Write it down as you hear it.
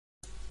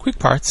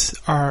QuickParts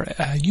are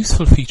a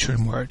useful feature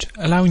in Word,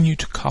 allowing you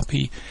to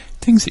copy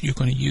things that you're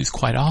going to use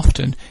quite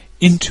often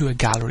into a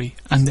gallery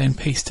and then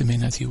paste them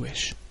in as you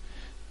wish.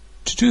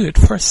 To do it,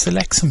 first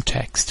select some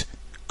text,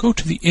 go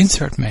to the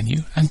Insert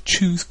menu and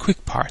choose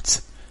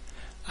QuickParts.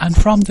 And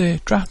from the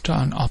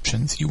drop-down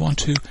options, you want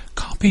to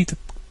copy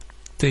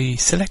the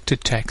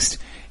selected text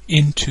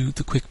into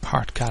the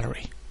QuickPart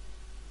gallery.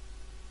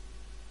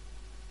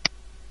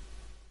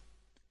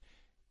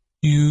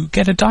 You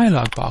get a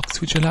dialog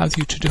box which allows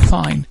you to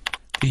define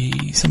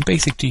some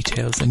basic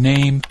details, a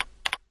name,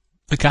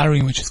 the gallery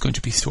in which it's going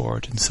to be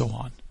stored, and so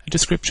on. A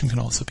description can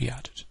also be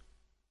added.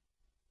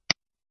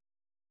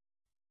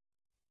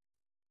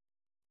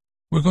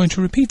 We're going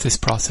to repeat this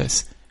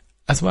process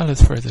as well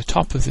as for the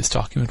top of this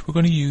document. We're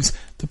going to use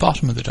the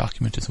bottom of the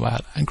document as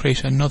well and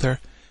create another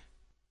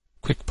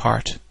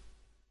QuickPart.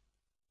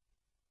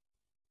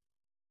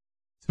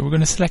 So we're going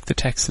to select the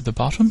text at the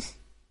bottom,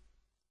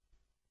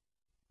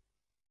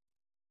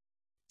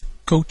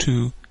 go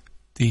to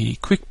the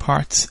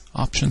QuickParts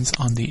options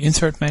on the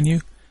Insert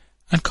menu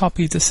and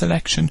copy the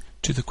selection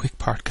to the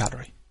QuickPart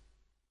gallery.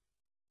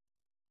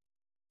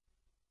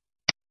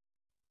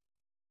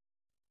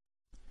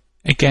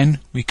 Again,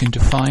 we can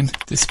define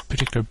this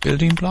particular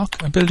building block.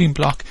 A building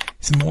block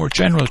is a more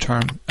general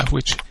term of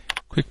which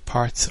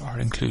QuickParts are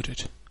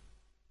included.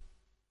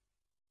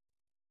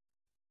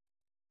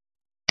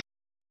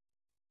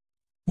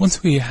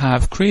 Once we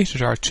have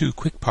created our two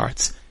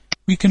QuickParts,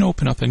 we can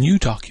open up a new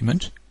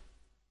document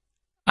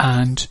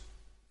and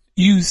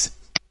use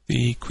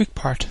the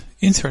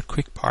Insert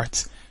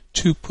QuickParts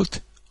to put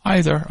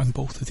either or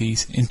both of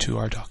these into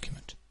our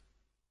document.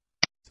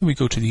 So we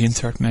go to the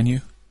Insert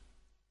menu,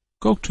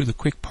 go to the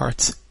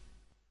QuickParts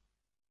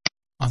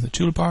on the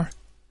toolbar,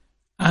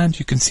 and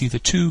you can see the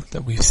two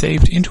that we've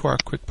saved into our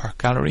QuickPart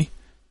gallery.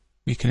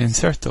 We can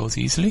insert those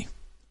easily,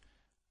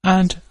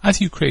 and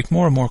as you create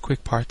more and more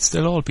QuickParts,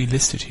 they'll all be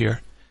listed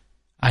here,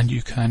 and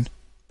you can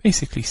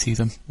basically see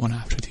them one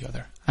after the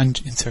other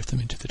and insert them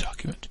into the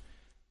document.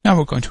 Now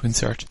we're going to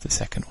insert the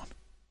second one.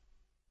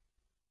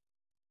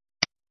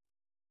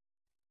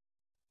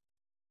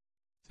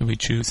 So we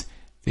choose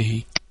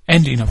the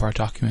ending of our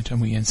document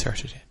and we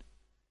insert it in.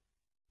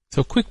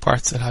 So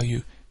QuickParts allow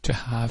you to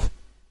have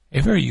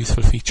a very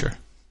useful feature.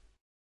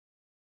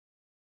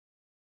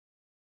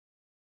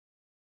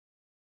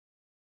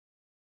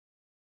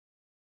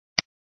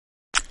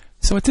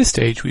 So at this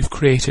stage we've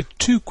created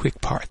two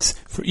QuickParts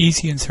for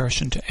easy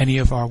insertion to any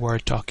of our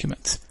Word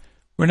documents.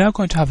 We're now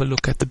going to have a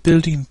look at the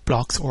building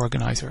blocks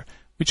organizer,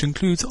 which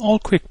includes all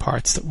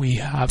QuickParts that we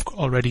have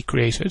already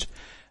created,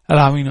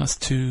 allowing us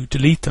to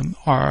delete them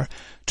or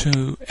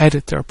to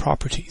edit their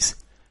properties.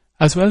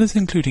 As well as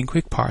including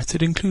QuickParts,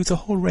 it includes a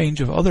whole range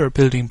of other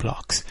building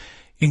blocks,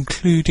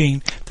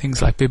 including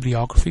things like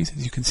bibliographies,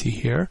 as you can see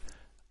here,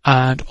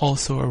 and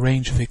also a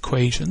range of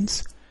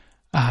equations.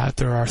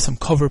 There are some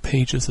cover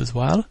pages as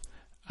well,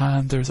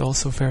 and there's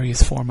also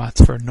various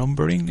formats for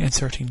numbering,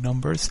 inserting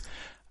numbers,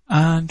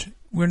 and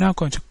we're now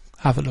going to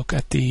have a look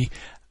at the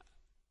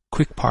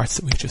QuickParts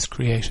that we've just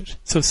created.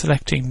 So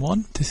selecting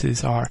one, this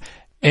is our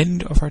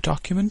end of our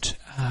document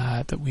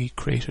that we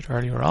created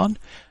earlier on,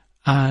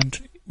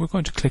 and we're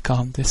going to click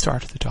on the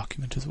start of the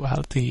document as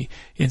well, the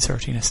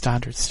inserting a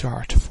standard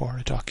start for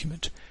a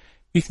document.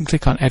 We can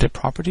click on Edit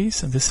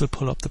Properties, and this will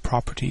pull up the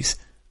properties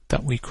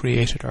that we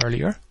created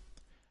earlier,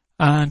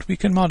 and we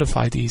can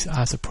modify these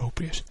as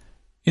appropriate.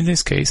 In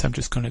this case, I'm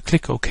just going to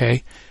click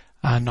OK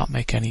and not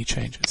make any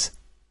changes.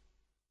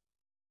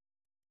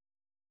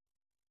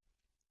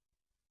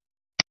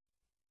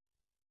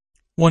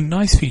 One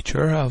nice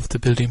feature of the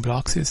building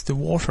blocks is the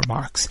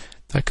watermarks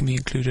that can be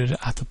included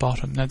at the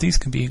bottom. Now these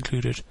can be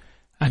included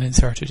and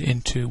inserted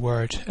into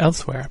Word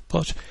elsewhere,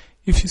 but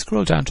if you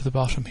scroll down to the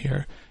bottom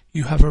here,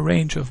 you have a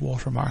range of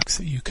watermarks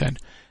that you can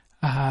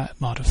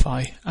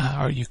modify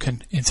or you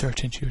can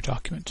insert into your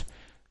document.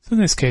 So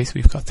in this case,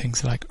 we've got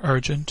things like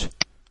urgent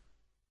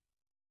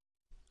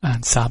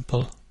and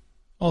sample,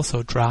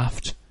 also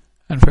draft,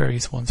 and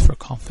various ones for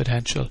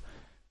confidential.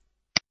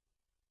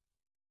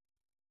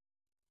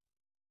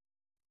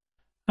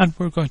 And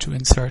we're going to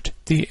insert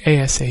the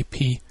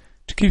ASAP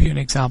to give you an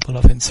example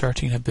of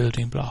inserting a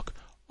building block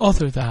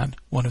other than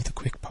one of the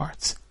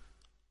QuickParts.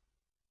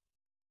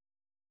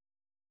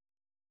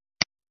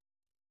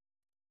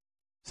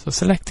 So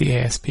select the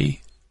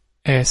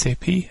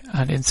ASAP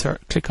and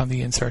click on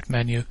the Insert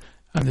menu,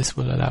 and this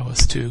will allow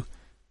us to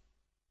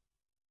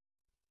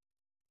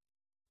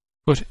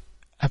put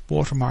a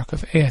watermark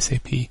of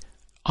ASAP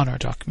on our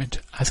document,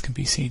 as can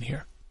be seen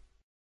here.